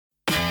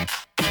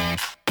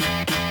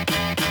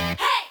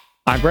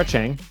I'm Brett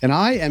Chang. And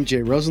I am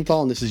Jay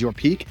Rosenthal, and this is your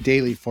Peak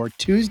Daily for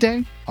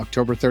Tuesday,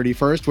 October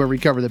 31st, where we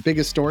cover the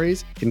biggest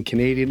stories in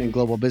Canadian and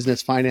global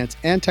business, finance,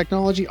 and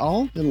technology,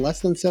 all in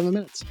less than 7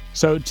 minutes.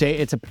 So, Jay,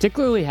 it's a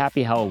particularly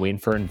happy Halloween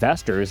for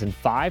investors in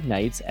Five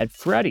Nights at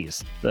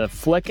Freddy's. The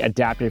flick,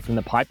 adapted from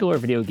the popular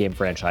video game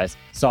franchise,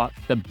 saw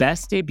the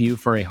best debut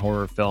for a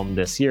horror film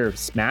this year,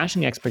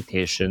 smashing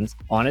expectations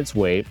on its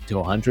way to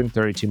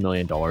 $132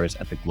 million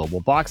at the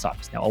global box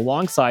office. Now,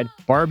 alongside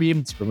Barbie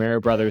and Super Mario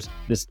Brothers,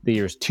 the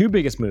year's two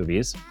biggest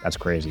movies, that's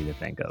crazy to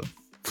think of.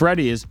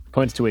 Freddy's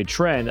points to a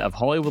trend of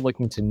Hollywood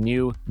looking to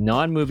new,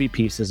 non-movie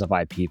pieces of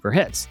IP for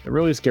hits. The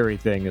really scary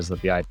thing is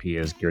that the IP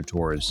is geared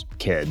towards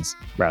kids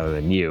rather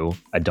than you,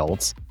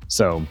 adults.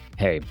 So,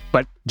 hey,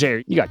 but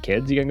Jay, you got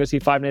kids. You gonna go see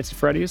Five Nights at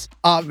Freddy's?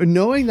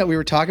 Knowing that we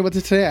were talking about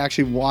this today, I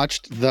actually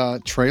watched the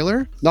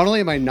trailer. Not only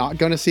am I not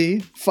going to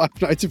see Five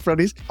Nights at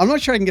Freddy's, I'm not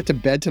sure I can get to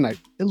bed tonight.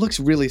 It looks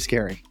really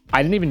scary.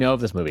 I didn't even know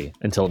of this movie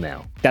until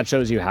now. That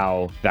shows you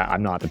how that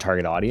I'm not the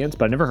target audience,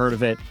 but I never heard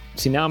of it.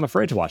 See, now I'm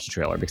afraid to watch the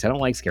trailer because I don't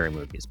like scary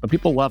movies, but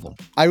people love them.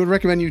 I would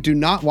recommend you do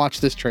not watch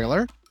this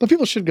trailer, but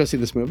people should go see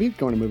this movie.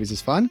 Going to movies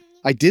is fun.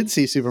 I did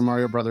see Super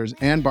Mario Brothers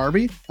and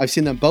Barbie. I've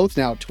seen them both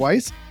now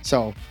twice.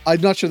 So I'm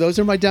not sure those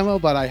are my demo,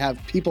 but I have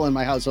people in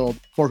my household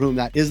for whom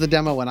that is the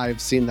demo, and I've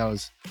seen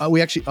those.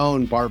 We actually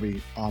own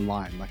Barbie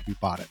online, like we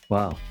bought it.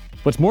 Wow.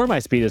 What's more my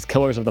speed is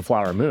Killers of the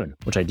Flower Moon,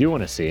 which I do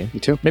want to see.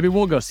 Me too. Maybe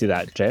we'll go see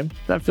that, Jay.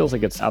 That feels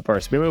like it's up our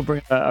speed. Maybe we'll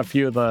bring a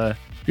few of the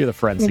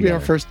friends It'll together. be our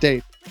first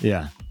date.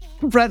 Yeah.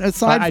 Brett,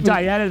 aside from...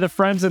 I added the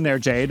friends in there,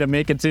 Jay, to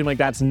make it seem like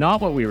that's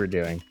not what we were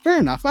doing. Fair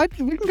enough.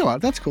 We can go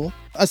out. That's cool.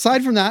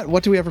 Aside from that,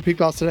 what do we have for Peak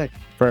Balls today?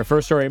 For our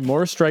first story,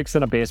 more strikes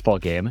than a baseball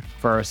game.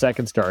 For our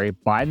second story,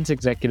 Biden's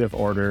executive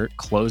order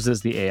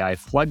closes the AI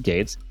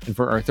floodgates. And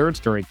for our third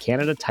story,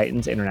 Canada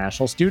tightens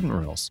international student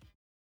rules.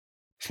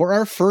 For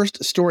our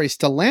first story,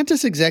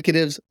 Stellantis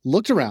executives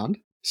looked around,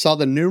 saw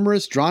the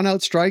numerous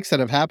drawn-out strikes that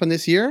have happened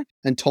this year,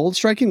 and told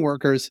striking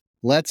workers,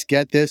 let's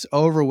get this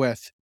over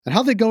with. And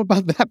how'd they go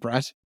about that,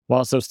 Brett?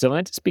 Well, so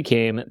Stellantis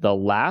became the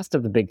last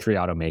of the big three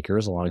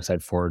automakers,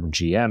 alongside Ford and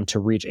GM, to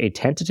reach a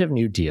tentative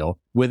new deal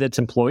with its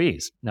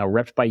employees. Now,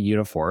 repped by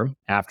Unifor,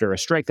 after a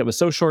strike that was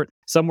so short,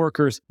 some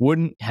workers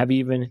wouldn't have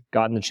even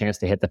gotten the chance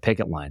to hit the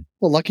picket line.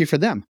 Well, lucky for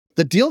them.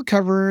 The deal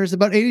covers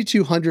about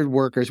 8,200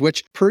 workers,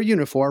 which, per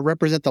Unifor,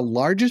 represent the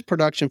largest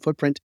production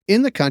footprint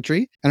in the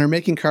country and are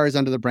making cars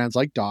under the brands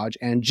like Dodge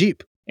and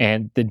Jeep.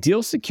 And the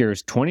deal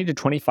secures 20 to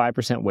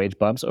 25% wage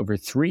bumps over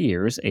 3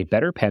 years, a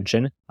better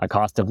pension, a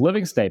cost of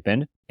living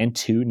stipend, and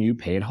 2 new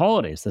paid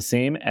holidays, the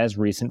same as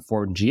recent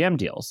Ford and GM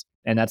deals.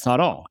 And that's not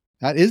all.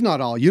 That is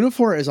not all.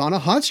 Unifor is on a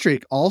hot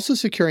streak, also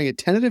securing a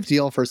tentative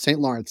deal for St.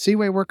 Lawrence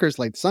Seaway workers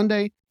late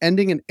Sunday,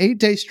 ending an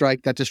 8-day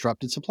strike that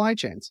disrupted supply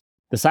chains.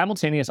 The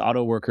simultaneous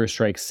auto worker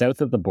strike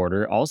south of the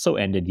border also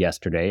ended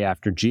yesterday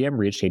after GM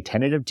reached a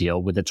tentative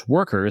deal with its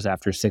workers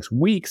after 6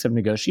 weeks of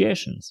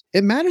negotiations.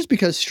 It matters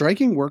because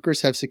striking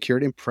workers have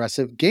secured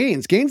impressive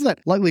gains that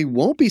likely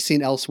won't be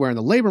seen elsewhere in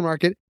the labor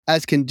market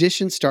as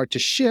conditions start to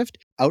shift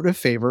out of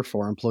favor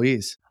for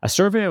employees. A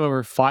survey of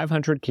over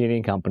 500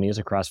 Canadian companies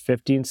across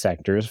 15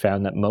 sectors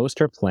found that most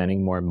are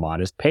planning more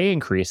modest pay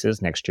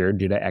increases next year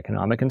due to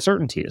economic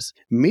uncertainties.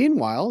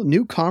 Meanwhile,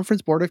 new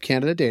Conference Board of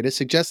Canada data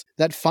suggests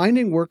that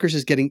finding workers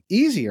is getting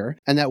easier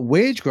and that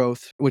wage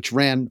growth, which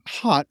ran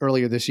hot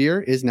earlier this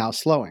year, is now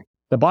slowing.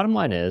 The bottom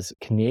line is,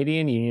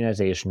 Canadian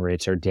unionization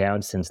rates are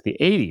down since the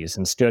 80s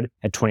and stood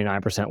at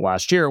 29%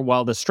 last year.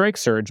 While the strike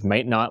surge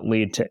might not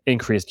lead to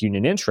increased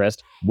union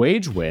interest,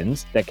 wage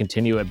wins that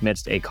continue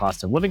amidst a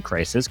cost of living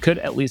crisis could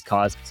at least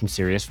cause some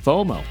serious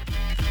FOMO.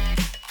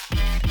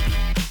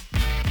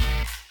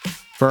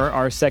 For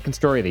our second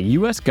story, the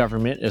U.S.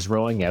 government is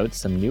rolling out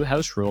some new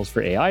House rules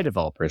for AI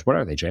developers. What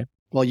are they, Jay?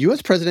 Well,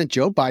 U.S. President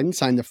Joe Biden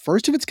signed the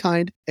first of its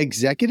kind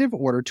executive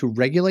order to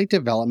regulate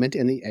development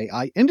in the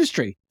AI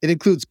industry. It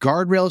includes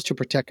guardrails to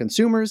protect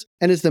consumers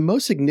and is the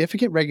most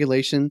significant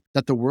regulation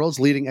that the world's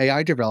leading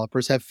AI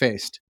developers have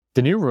faced.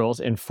 The new rules,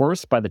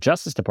 enforced by the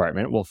Justice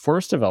Department, will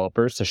force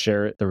developers to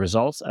share the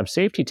results of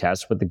safety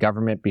tests with the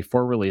government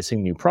before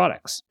releasing new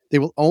products. They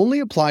will only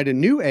apply to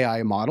new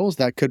AI models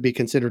that could be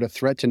considered a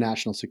threat to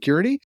national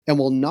security and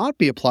will not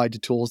be applied to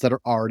tools that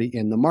are already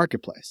in the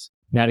marketplace.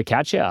 Now, to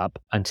catch you up,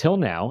 until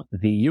now,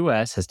 the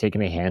U.S. has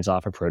taken a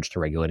hands-off approach to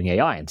regulating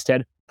AI,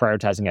 instead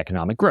prioritizing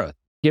economic growth.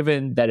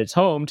 Given that it's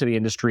home to the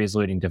industry's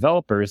leading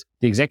developers,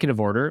 the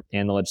executive order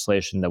and the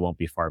legislation that won't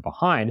be far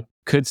behind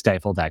could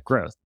stifle that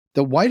growth.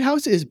 The White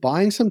House is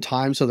buying some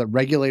time so that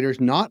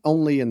regulators, not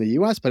only in the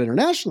U.S. but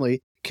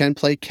internationally, can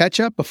play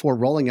catch-up before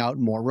rolling out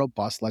more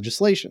robust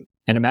legislation.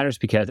 And it matters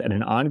because at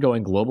an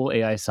ongoing global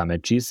AI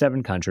summit,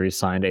 G7 countries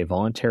signed a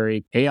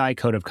voluntary AI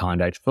code of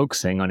conduct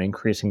focusing on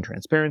increasing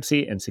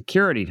transparency and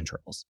security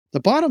controls. The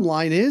bottom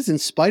line is, in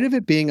spite of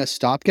it being a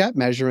stopgap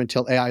measure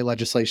until AI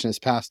legislation is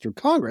passed through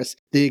Congress,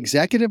 the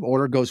executive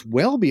order goes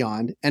well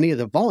beyond any of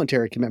the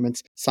voluntary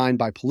commitments signed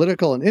by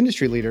political and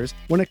industry leaders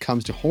when it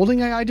comes to holding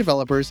AI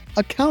developers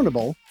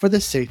accountable for the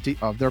safety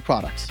of their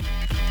products.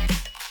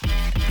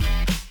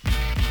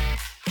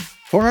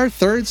 For our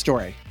third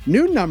story,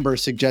 New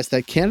numbers suggest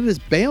that Canada's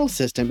bail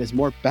system is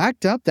more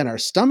backed up than our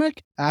stomach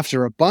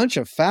after a bunch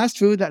of fast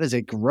food. That is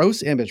a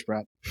gross image,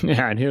 Brett.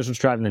 Yeah, and here's what's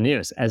driving the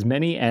news. As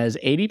many as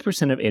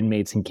 80% of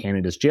inmates in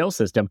Canada's jail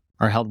system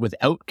are held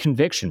without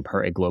conviction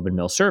per a Globe and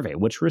Mail survey,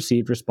 which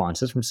received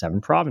responses from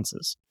 7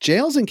 provinces.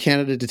 Jails in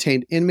Canada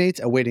detain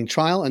inmates awaiting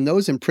trial and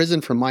those in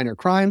prison for minor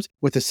crimes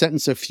with a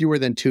sentence of fewer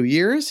than 2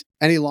 years.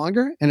 Any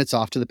longer, and it's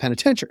off to the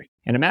penitentiary.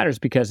 And it matters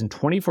because in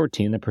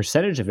 2014, the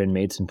percentage of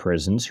inmates in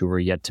prisons who were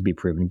yet to be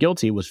proven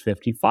guilty was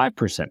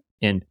 55%.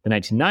 In the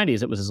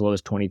 1990s, it was as low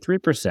as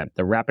 23%.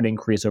 The rapid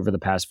increase over the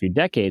past few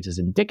decades is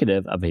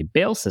indicative of a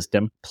bail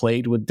system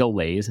plagued with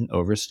delays and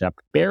overstepped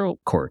bail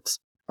courts.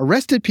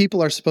 Arrested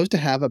people are supposed to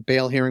have a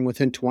bail hearing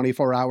within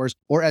 24 hours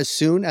or as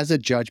soon as a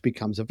judge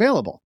becomes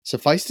available.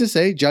 Suffice to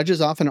say,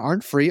 judges often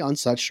aren't free on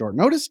such short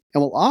notice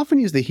and will often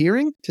use the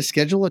hearing to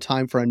schedule a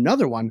time for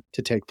another one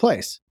to take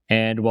place.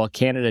 And while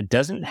Canada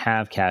doesn't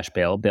have cash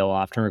bail, bail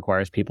often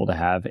requires people to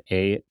have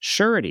a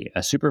surety,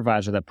 a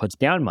supervisor that puts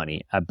down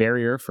money, a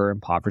barrier for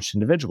impoverished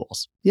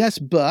individuals. Yes,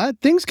 but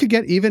things could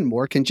get even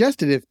more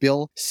congested if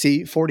Bill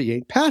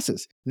C-48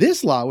 passes.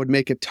 This law would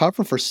make it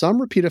tougher for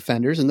some repeat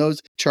offenders and those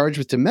charged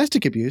with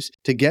domestic abuse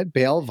to get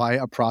bail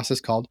via a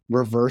process called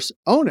reverse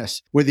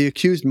onus, where the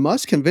accused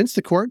must convince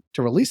the court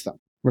to release them.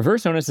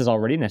 Reverse onus is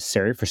already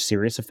necessary for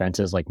serious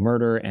offenses like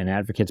murder, and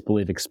advocates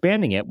believe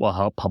expanding it will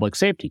help public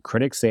safety.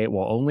 Critics say it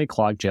will only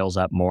clog jails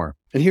up more.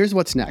 And here's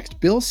what's next.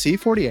 Bill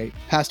C-48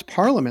 passed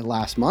Parliament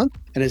last month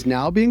and is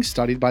now being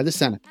studied by the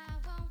Senate.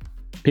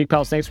 Peak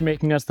Pals, thanks for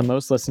making us the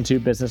most listened to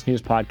business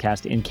news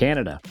podcast in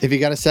Canada. If you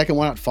got a second,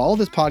 why not follow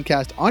this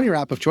podcast on your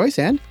app of choice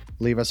and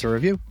leave us a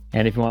review.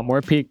 And if you want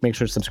more Peak, make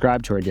sure to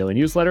subscribe to our daily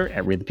newsletter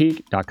at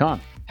readthepeak.com.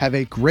 Have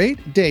a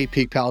great day,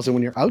 Peak Pals, and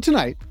when you're out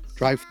tonight,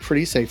 drive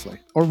pretty safely,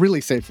 or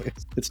really safely.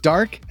 It's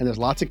dark and there's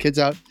lots of kids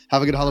out.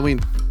 Have a good Halloween.